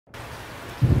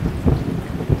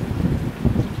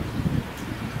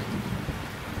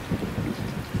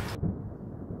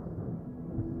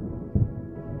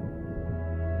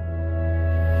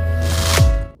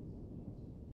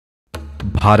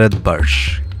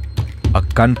Bharatvarsh, a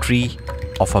country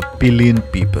of 1 billion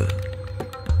people,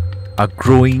 a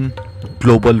growing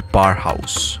global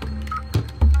powerhouse.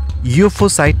 UFO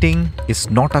sighting is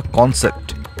not a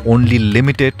concept only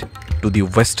limited to the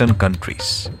Western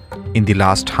countries. In the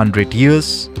last 100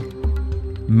 years,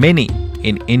 many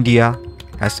in India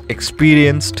has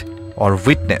experienced or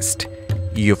witnessed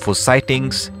UFO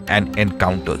sightings and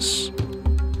encounters.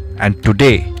 And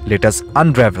today, let us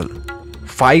unravel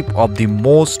 5 of the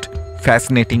most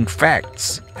fascinating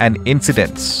facts and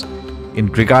incidents in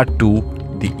regard to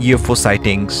the UFO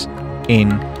sightings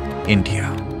in India.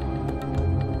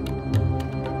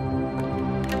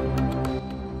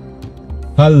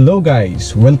 Hello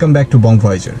guys, welcome back to Bong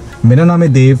Voyager. मेरा नाम है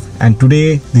देव and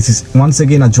today this is once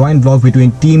again a joint vlog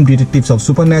between Team Detectives of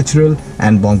Supernatural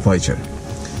and Bong Voyager.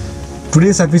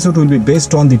 Today's episode will be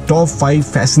based on the top 5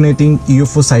 fascinating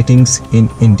UFO sightings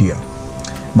in India.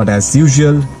 But as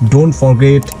usual, don't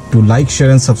forget to like, share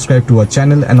and subscribe to our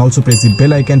channel and also press the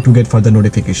bell icon to get further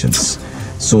notifications.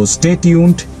 So stay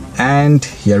tuned and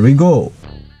here we go.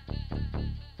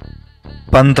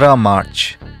 15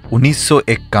 March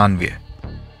 1991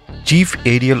 Chief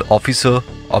Aerial Officer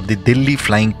of the Delhi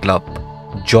Flying Club,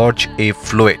 George A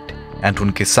फ्लोएट and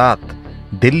उनके साथ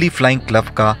Delhi flying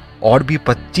club का और भी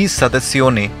 25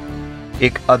 सदस्यों ने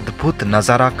एक अद्भुत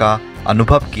नज़ारा का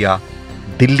अनुभव किया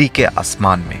दिल्ली के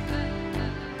आसमान में.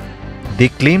 They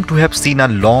claim to have seen a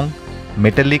long,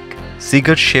 metallic,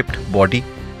 cigar-shaped body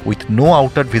with no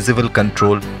outer visible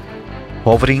control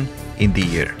hovering in the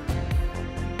air.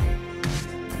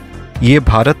 ये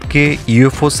भारत के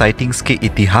यूएफओ साइटिंग्स के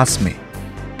इतिहास में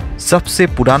सबसे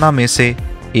पुराना में से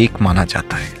एक माना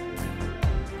जाता है.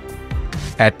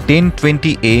 At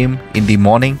 10:20 AM in the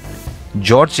morning,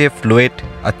 George A. Floyd,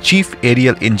 a chief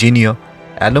aerial engineer,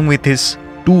 along with his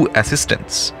 2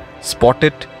 assistants,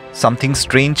 spotted something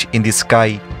strange in the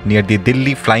sky near the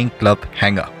Delhi Flying Club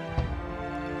hangar.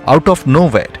 Out of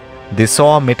nowhere, they saw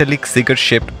a metallic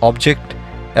cigar-shaped object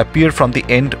appear from the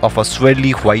end of a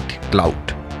swirly white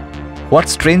cloud.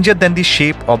 What's stranger than the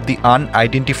shape of the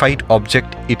unidentified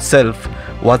object itself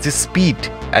was the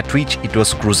speed at which it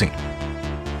was cruising.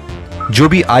 जो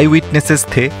भी eyewitnesses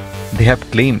थे, they have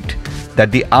claimed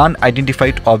that the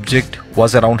unidentified object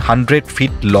was around 100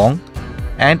 feet long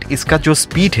and इसका जो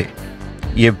speed है,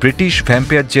 ये British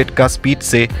vampire jet का speed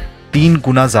से 3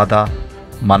 गुना ज़्यादा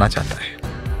माना जाता है.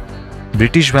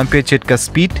 ब्रिटिश वैम्पायर जेट का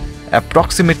speed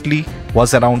approximately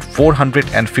was around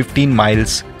 415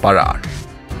 miles per hour.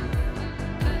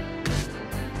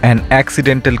 An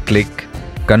accidental click,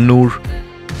 Kannur,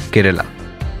 Kerala.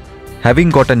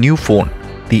 Having got a new phone,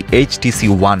 the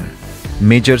HTC-1,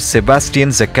 Major Sebastian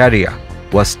Zakaria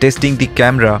was testing the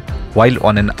camera while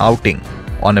on an outing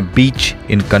on a beach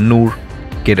in Kannur,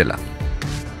 Kerala.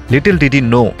 Little did he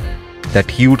know that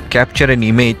he would capture an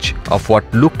image of what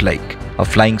looked like a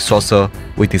flying saucer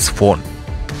with his phone.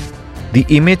 The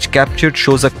image captured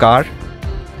shows a car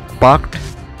parked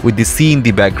with the sea in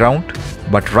the background,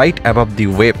 but right above the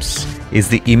waves is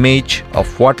the image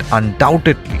of what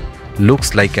undoubtedly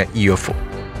looks like a UFO.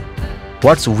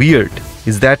 What's weird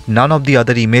is that none of the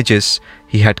other images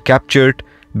he had captured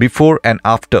before and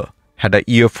after had a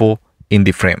UFO in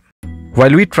the frame.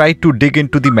 While we tried to dig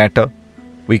into the matter,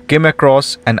 we came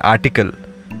across an article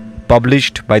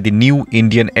published by the New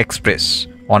Indian Express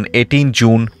on 18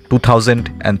 June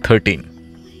 2013.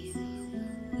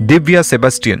 Divya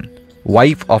Sebastian,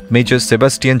 wife of Major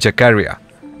Sebastian Zakaria,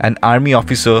 an army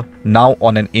officer now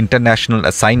on an international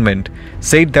assignment,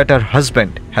 said that her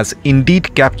husband has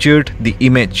indeed captured the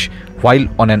image while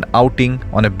on an outing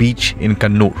on a beach in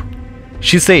Kannur.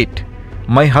 She said,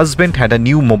 "My husband had a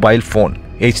new mobile phone,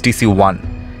 HTC-1,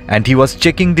 and he was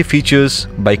checking the features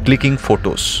by clicking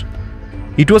photos.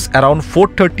 It was around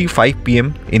 4:35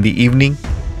 PM in the evening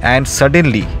and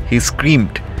suddenly he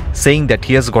screamed, saying that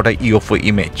he has got a UFO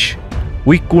image.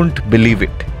 We couldn't believe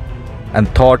it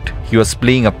and thought he was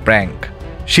playing a prank."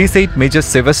 She said Major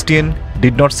Sebastian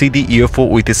did not see the UFO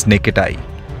with his naked eye.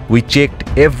 "We checked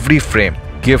every frame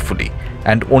carefully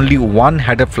and only one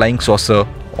had a flying saucer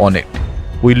on it.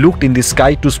 We looked in the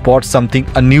sky to spot something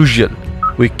unusual.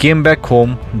 We came back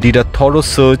home, did a thorough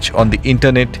search on the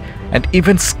internet and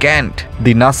even scanned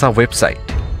the NASA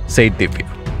website," said Divya.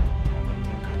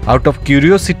 Out of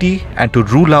curiosity and to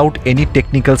rule out any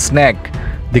technical snag,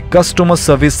 the customer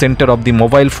service center of the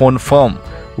mobile phone firm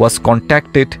was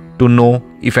contacted to know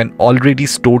if an already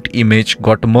stored image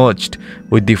got merged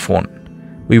with the phone.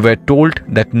 We were told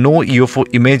that no UFO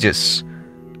images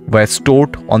were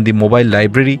stored on the mobile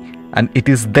library, and it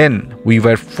is then we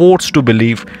were forced to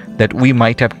believe that we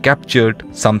might have captured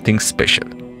something special.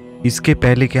 इसके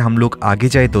पहले कि हम लोग आगे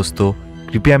जाए दोस्तों,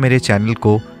 कृपया मेरे चैनल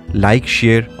को लाइक,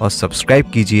 शेयर और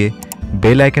सब्सक्राइब कीजिए।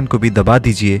 बेल आइकन को भी दबा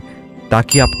दीजिए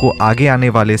ताकि आपको आगे आने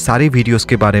वाले सारे वीडियोस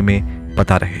के बारे में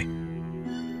पता रहे।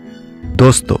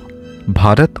 दोस्तों,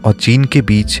 भारत और चीन के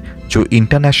बीच जो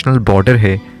इंटरनेशनल बॉर्डर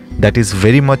है, that is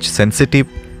very much sensitive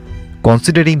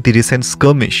considering the recent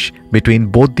skirmish between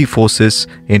both the forces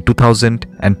in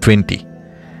 2020।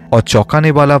 और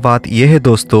चौंकाने वाला बात यह है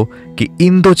दोस्तों कि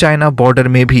इंडो चाइना बॉर्डर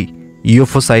में भी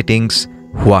UFO sightings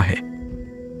हुआ है।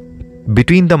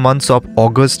 Between the months of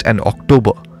August and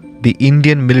October, the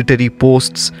Indian military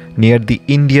posts near the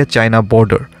India-China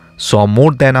border saw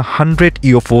more than 100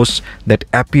 UFOs that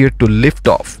appeared to lift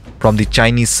off from the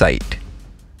Chinese side.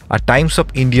 A Times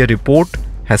of India report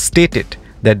has stated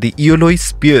that the yellowy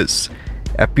spears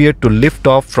appeared to lift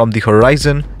off from the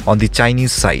horizon on the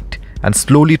Chinese side and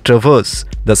slowly traverse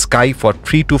the sky for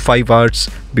 3 to 5 hours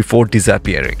before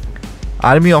disappearing.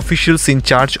 Army officials in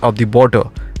charge of the border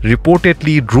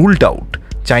reportedly ruled out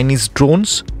Chinese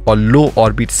drones or low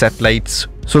orbit satellites.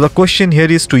 So the question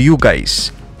here is to you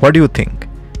guys, what do you think?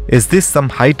 Is this some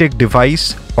high-tech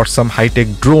device or some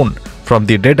high-tech drone from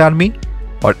the Red Army,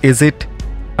 or is it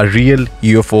a real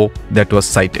UFO that was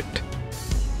sighted?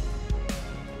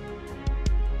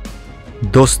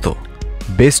 दोस्तों,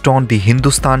 based on the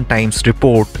Hindustan Times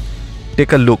report,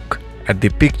 take a look at the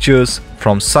pictures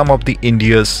from some of the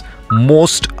India's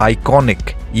most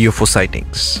iconic UFO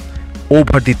sightings.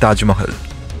 Over the Taj Mahal,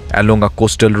 along a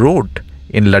coastal road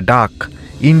in Ladakh,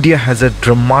 India has a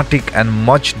dramatic and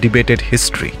much debated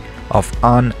history of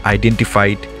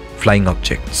unidentified flying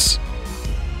objects.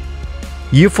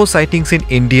 UFO sightings in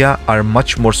India are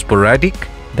much more sporadic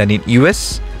than in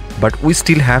US, but we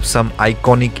still have some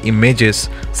iconic images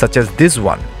such as this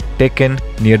one taken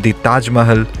near the Taj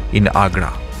Mahal in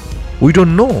Agra. We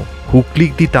don't know who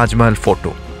clicked the Taj Mahal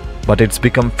photo, but it's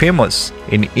become famous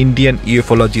in Indian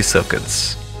ufology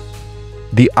circles.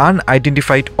 The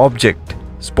unidentified object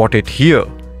spotted here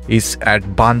is at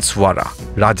Banswara,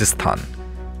 Rajasthan,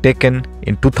 taken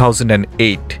in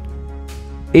 2008.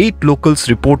 8 locals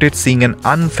reported seeing an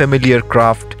unfamiliar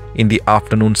craft in the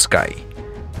afternoon sky.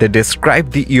 They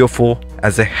described the UFO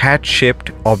as a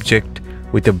hat-shaped object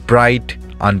with a bright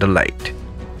underlight.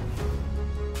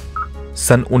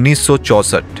 Sun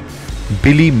 1964,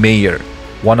 Billy Mayer,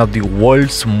 one of the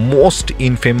world's most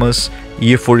infamous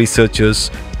UFO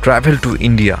researchers, traveled to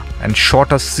India and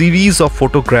shot a series of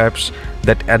photographs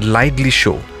that allegedly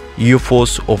show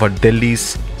UFOs over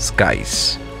Delhi's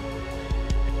skies.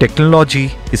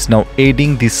 Technology is now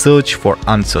aiding the search for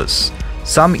answers.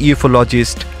 Some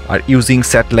ufologists are using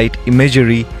satellite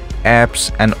imagery,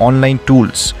 apps and online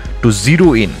tools to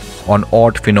zero in on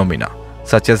odd phenomena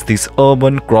such as these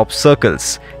urban crop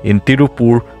circles in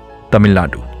Tirupur, Tamil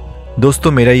Nadu.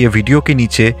 दोस्तों, मेरा ये video के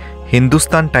नीचे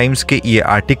Hindustan times के ये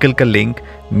article का link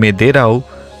मैं दे रहा हूँ,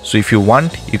 so if you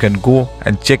want you can go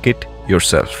and check it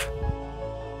yourself.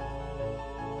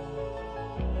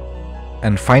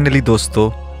 And finally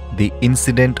दोस्तों, the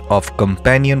incident of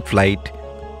companion flight,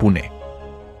 Pune.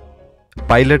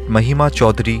 Pilot Mahima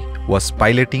Chaudhary was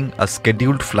piloting a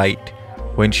scheduled flight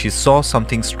when she saw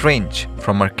something strange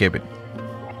from her cabin.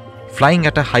 Flying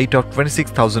at a height of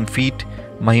 26,000 feet,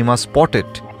 Mahima spotted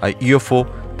a UFO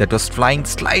that was flying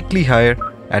slightly higher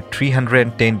at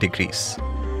 310 degrees.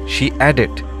 She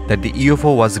added that the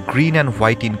UFO was green and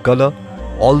white in color,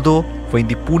 although when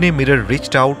the Pune Mirror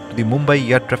reached out to the Mumbai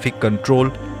Air Traffic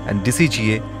Control and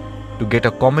DCGA to get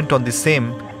a comment on the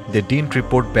same, they didn't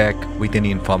report back with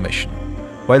any information.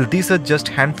 While these are just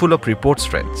handful of reports,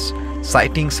 friends,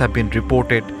 sightings have been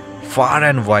reported far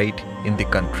and wide in the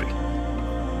country.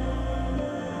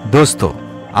 दोस्तों,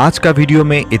 आज का video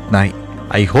में इतना ही.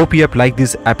 I hope you have liked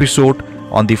this episode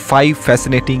on the 5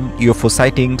 fascinating UFO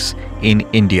sightings in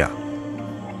India.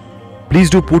 Please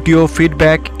do put your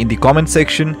feedback in the comment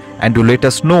section and do let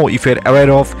us know if you are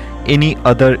aware of any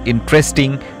other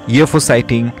interesting UFO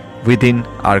sighting within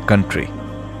our country.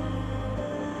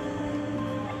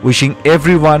 Wishing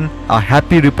everyone a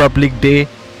happy Republic Day,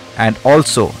 and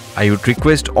also I would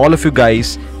request all of you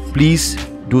guys, please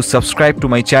do subscribe to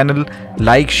my channel,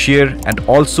 like, share and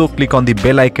also click on the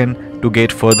bell icon to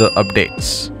get further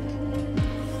updates.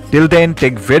 Till then,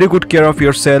 take very good care of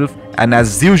yourself and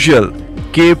as usual,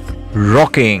 keep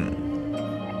rocking.